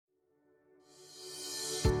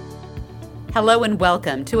Hello and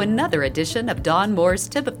welcome to another edition of Dawn Moore's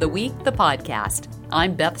Tip of the Week, the podcast.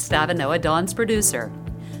 I'm Beth Stavinoa, Dawn's producer.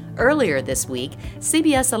 Earlier this week,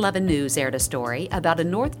 CBS 11 News aired a story about a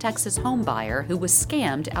North Texas home buyer who was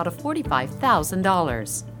scammed out of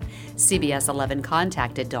 $45,000. CBS 11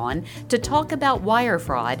 contacted Dawn to talk about wire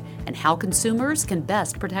fraud and how consumers can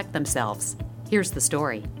best protect themselves. Here's the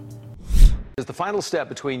story. It's the final step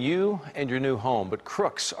between you and your new home, but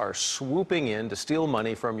crooks are swooping in to steal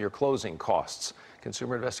money from your closing costs.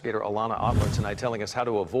 Consumer investigator Alana Otler tonight telling us how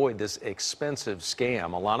to avoid this expensive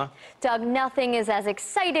scam. Alana? Doug, nothing is as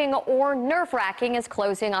exciting or nerve-wracking as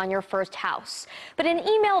closing on your first house. But an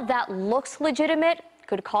email that looks legitimate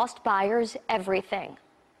could cost buyers everything.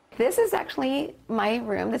 This is actually my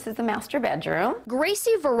room. This is the master bedroom.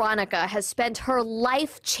 Gracie Veronica has spent her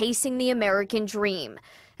life chasing the American dream.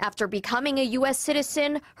 After becoming a U.S.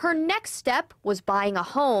 citizen, her next step was buying a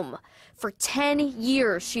home. For 10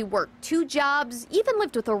 years, she worked 2 jobs, even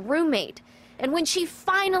lived with a roommate. And when she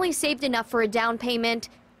finally saved enough for a down payment,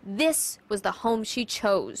 this was the home she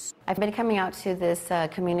chose. I've been coming out to this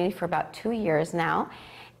community for about 2 years now,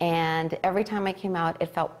 and every time I came out, it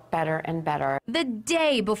felt better and better. The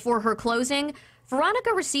day before her closing,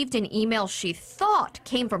 Veronica received an email she thought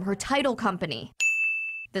came from her title company.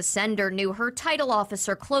 The sender knew her title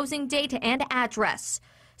officer, closing date, and address.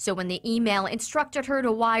 So when the email instructed her to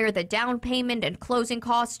wire the down payment and closing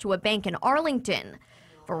costs to a bank in Arlington,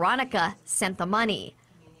 Veronica sent the money,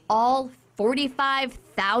 all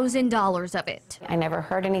 $45,000 of it. I never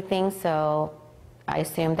heard anything, so I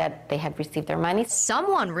assumed that they had received their money.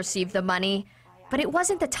 Someone received the money, but it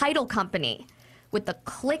wasn't the title company. With the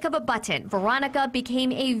click of a button, Veronica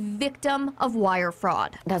became a victim of wire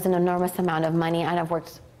fraud. That's an enormous amount of money, and I've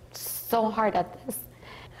worked so hard at this.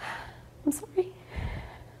 I'm sorry.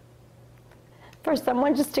 For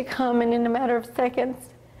someone just to come and in a matter of seconds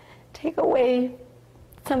take away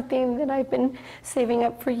something that I've been saving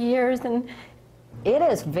up for years. And it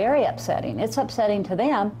is very upsetting. It's upsetting to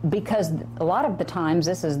them because a lot of the times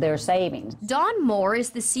this is their savings. Dawn Moore is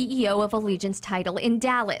the CEO of Allegiance Title in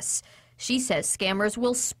Dallas. She says scammers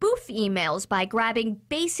will spoof emails by grabbing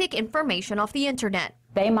basic information off the internet.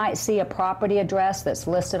 They might see a property address that's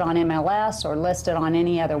listed on MLS or listed on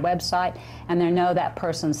any other website, and they know that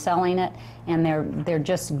person's selling it, and they're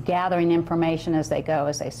just gathering information as they go,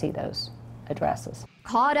 as they see those addresses.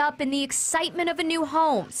 Caught up in the excitement of a new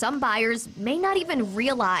home, some buyers may not even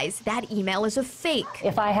realize that email is a fake.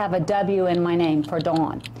 If I have a W in my name for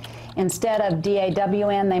Dawn, instead of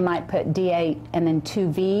DAWN, they might put DA and then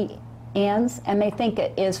 2 V ends, and they think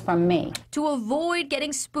it is from me. To avoid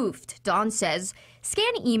getting spoofed, Dawn says,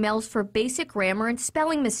 scan emails for basic grammar and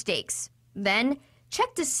spelling mistakes. Then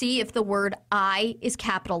check to see if the word I is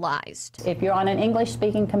capitalized. If you're on an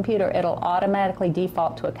English-speaking computer, it'll automatically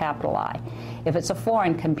default to a capital I. If it's a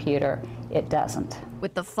foreign computer, it doesn't.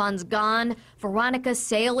 With the funds gone, Veronica's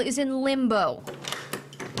sale is in limbo,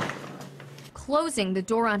 closing the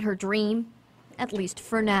door on her dream, at least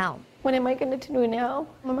for now. what am I going to do now?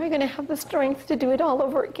 Am I going to have the strength to do it all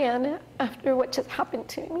over again after what just happened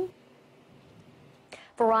to me?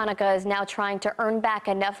 Veronica is now trying to earn back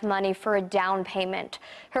enough money for a down payment.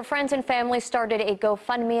 Her friends and family started a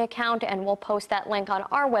GoFundMe account, and we'll post that link on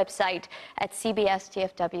our website at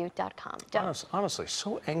cbsdfw.com. Honestly,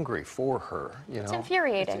 so angry for her. It's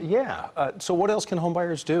infuriating. Yeah. So what else can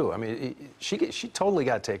homebuyers do? I mean, she totally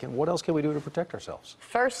got taken. What else can we do to protect ourselves?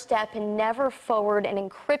 First step, never forward an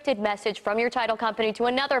encrypted message from your title company to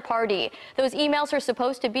another party. Those emails are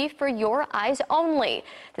supposed to be for your eyes only.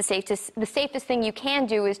 The safest thing you can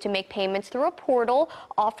do is to make payments through a portal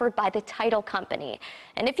offered by the title company.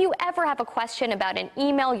 And if you ever have a question about an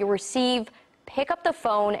email you receive, pick up the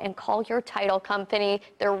phone and call your title company.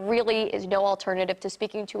 There really is no alternative to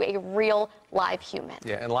speaking to a real live human.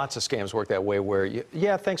 Yeah, and lots of scams work that way where,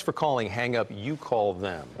 yeah, thanks for calling, hang up, you call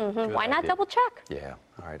them. Why not double check? Yeah.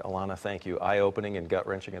 All right, Alana, thank you. Eye-opening and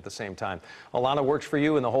gut-wrenching at the same time. Alana works for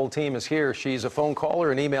you, and the whole team is here. She's a phone call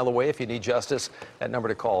or an email away if you need justice. That number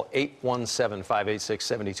to call,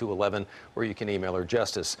 817-586-7211, or you can email her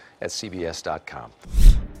justice@cbs.com.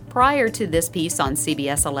 Prior to this piece on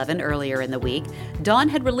CBS 11 earlier in the week, Dawn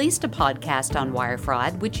had released a podcast on wire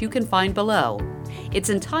fraud, which you can find below.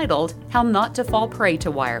 It's entitled, How Not to Fall Prey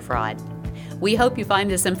to Wire Fraud. We hope you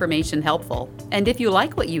find this information helpful, and if you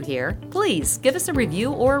like what you hear, please give us a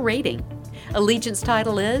review or a rating. Allegiance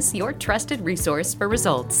Title is your trusted resource for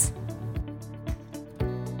results.